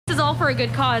all for a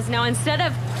good cause. Now, instead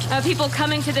of people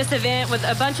coming to this event with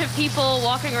a bunch of people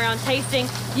walking around tasting,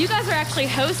 you guys are actually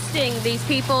hosting these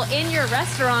people in your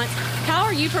restaurant. How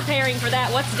are you preparing for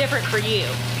that? What's different for you?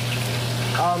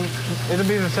 It'll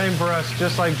be the same for us.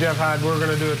 Just like Jeff Hyde, we're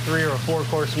going to do a 3 or 4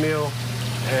 course meal,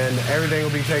 and everything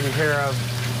will be taken care of.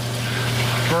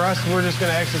 For us, we're just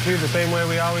going to execute the same way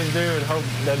we always do and hope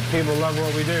that people love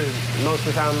what we do. Most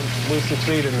of the time, we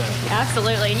succeed in that.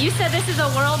 Absolutely. And you said this is a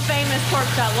world-famous pork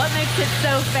chop. What makes it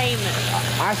so famous?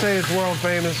 I say it's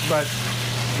world-famous, but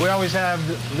we always have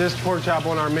this pork chop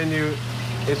on our menu.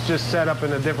 It's just set up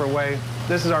in a different way.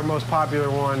 This is our most popular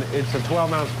one. It's a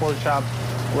 12-ounce pork chop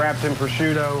wrapped in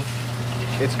prosciutto.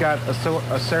 It's got a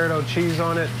cerdo cheese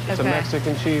on it. It's a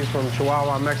Mexican cheese from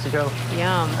Chihuahua, Mexico.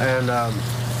 Yum. And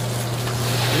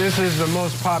this is the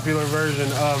most popular version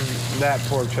of that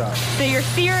pork chop. So you're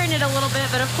searing it a little bit,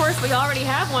 but of course we already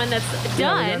have one that's done.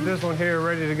 Yeah, we got this one here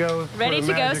ready to go. Ready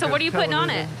to go. So what are you putting on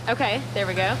it? Okay, there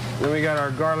we go. Then we got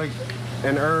our garlic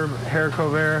and herb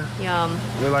haricot vert. Yum.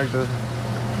 We like to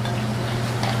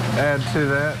add to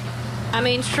that. I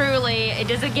mean, truly,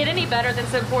 does it get any better than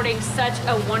supporting such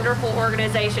a wonderful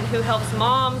organization who helps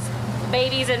moms,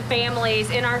 babies, and families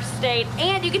in our state,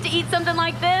 and you get to eat something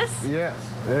like this? Yes,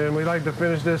 and we like to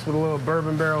finish this with a little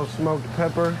bourbon barrel smoked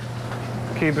pepper.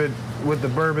 Keep it with the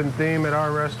bourbon theme at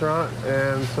our restaurant,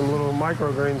 and some little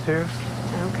microgreens here.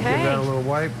 Okay. Give that a little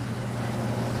wipe.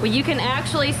 Well, you can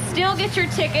actually still get your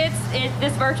tickets.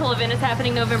 This virtual event is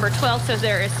happening November 12th, so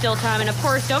there is still time. And of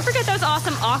course, don't forget those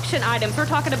awesome auction items. We're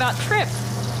talking about trips,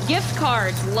 gift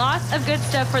cards, lots of good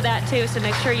stuff for that too. So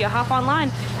make sure you hop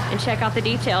online and check out the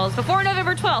details before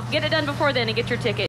November 12th. Get it done before then and get your ticket.